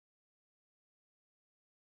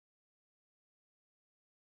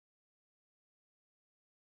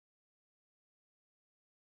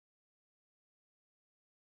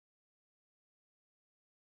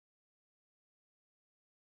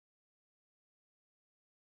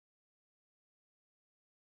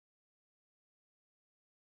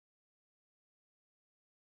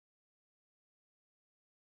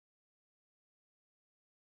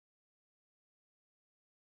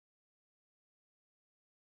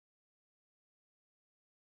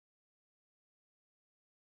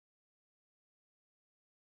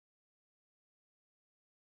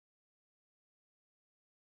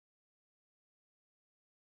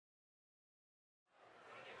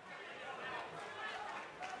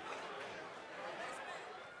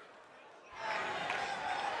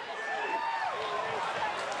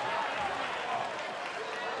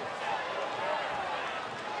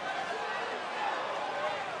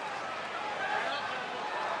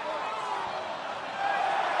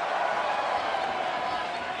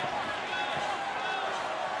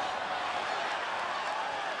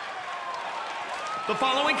The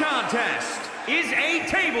following contest is a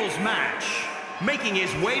tables match. Making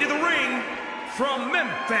his way to the ring from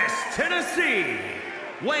Memphis, Tennessee,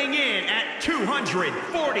 weighing in at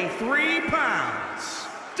 243 pounds,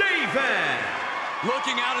 David.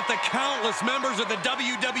 Looking out at the countless members of the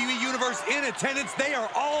WWE Universe in attendance, they are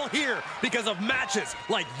all here because of matches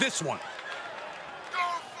like this one.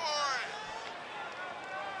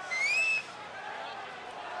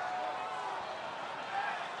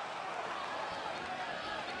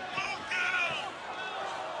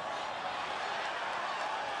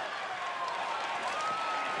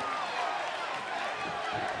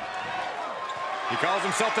 He calls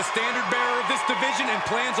himself the standard bearer of this division and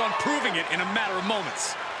plans on proving it in a matter of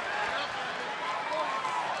moments.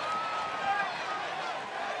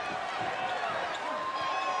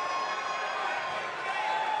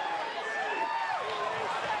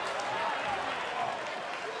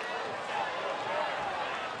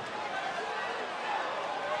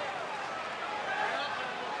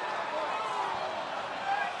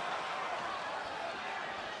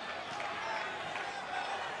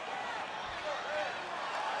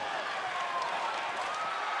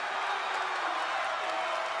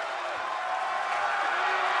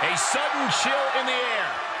 A sudden chill in the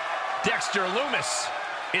air. Dexter Lumis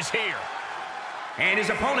is here. And his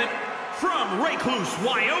opponent from Recluse,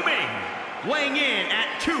 Wyoming, weighing in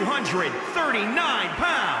at 239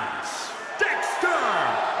 pounds, Dexter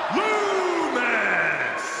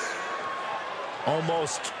Lumis.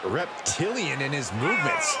 Almost reptilian in his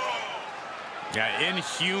movements. Yeah,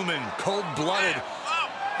 inhuman, cold-blooded.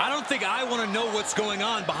 I don't think I want to know what's going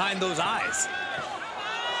on behind those eyes.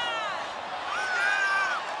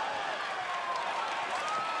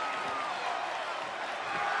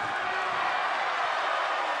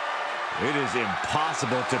 It is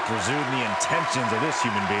impossible to presume the intentions of this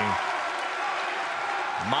human being.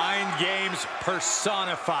 Mind games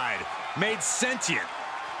personified, made sentient.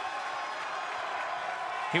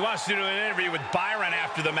 He wants to do an interview with Byron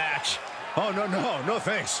after the match. Oh, no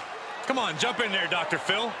thanks. Come on, jump in there, Dr.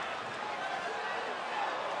 Phil.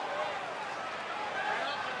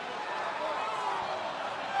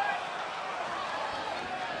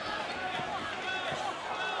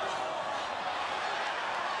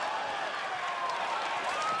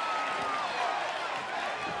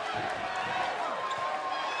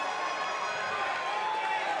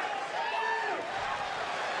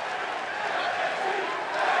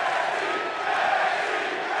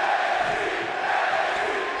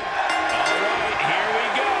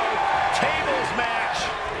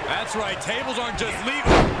 That's right, tables aren't just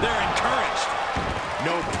legal, they're encouraged.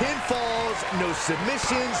 No pinfalls, no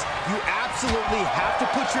submissions. You absolutely have to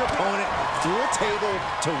put your opponent through a table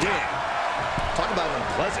to win. Talk about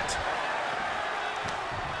unpleasant.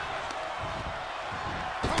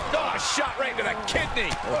 Oh, a shot right to the kidney.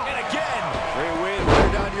 And again. Great way to wear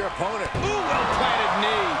down your opponent. Ooh, well-planted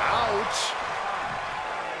knee. Ouch.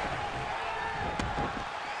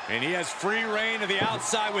 And he has free reign to the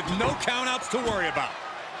outside with no countouts to worry about.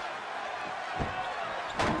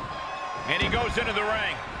 And he goes into the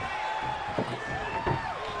ring.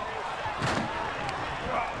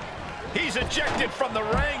 He's ejected from the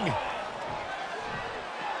ring.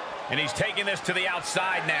 And he's taking this to the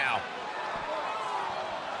outside now.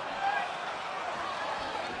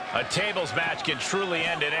 A tables match can truly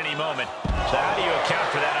end at any moment. So how do you account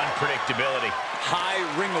for that unpredictability? High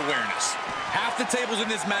ring awareness. Half the tables in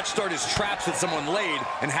this match start as traps that someone laid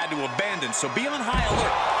and had to abandon, so be on high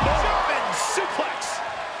alert. German suplex.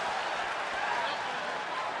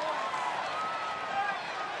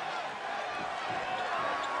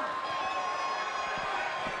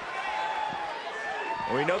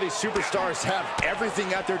 We know these superstars have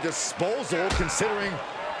everything at their disposal, considering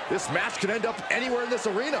this match could end up anywhere in this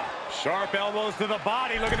arena. Sharp elbows to the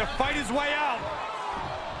body, looking to fight his way out.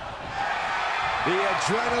 The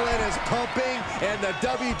adrenaline is pumping, and the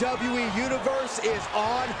WWE Universe is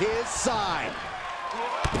on his side.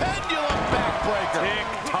 Pendulum backbreaker.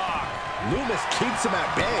 Tick-tock. Lumis keeps him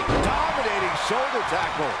at bay. Dominating shoulder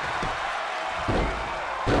tackle.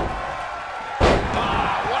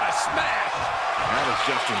 Ah, what a smash. That is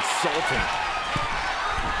just insulting.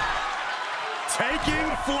 Taking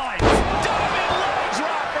flight. Diving leg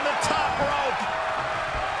drop from the top rope.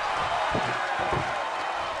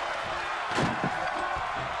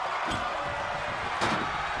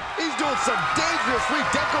 He's doing some dangerous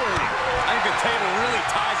redecorating. I think the table really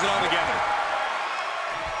ties it all together.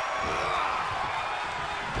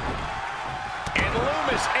 And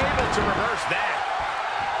Lumis able to reverse that.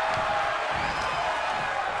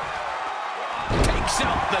 Takes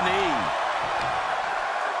out the knee.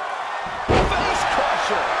 Face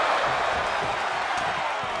crusher.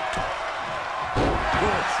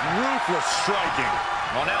 ruthless striking.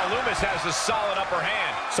 Well, now Lumis has a solid upper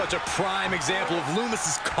hand. Such a prime example of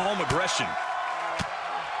Lumis's calm aggression.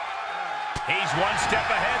 He's one step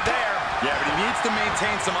ahead there. Yeah, but he needs to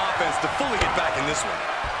maintain some offense to fully get back in this one.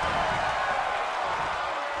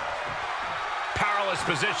 Powerless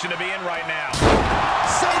position to be in right now.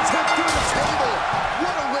 Sends him through the table.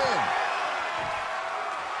 What a win.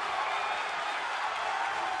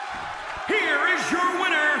 Here is your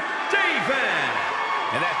winner, David.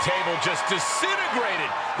 And that table just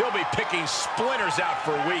disintegrated. They'll be picking splinters out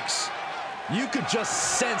for weeks. You could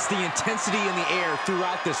just sense the intensity in the air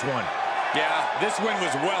throughout this one. Yeah, this win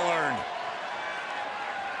was well earned.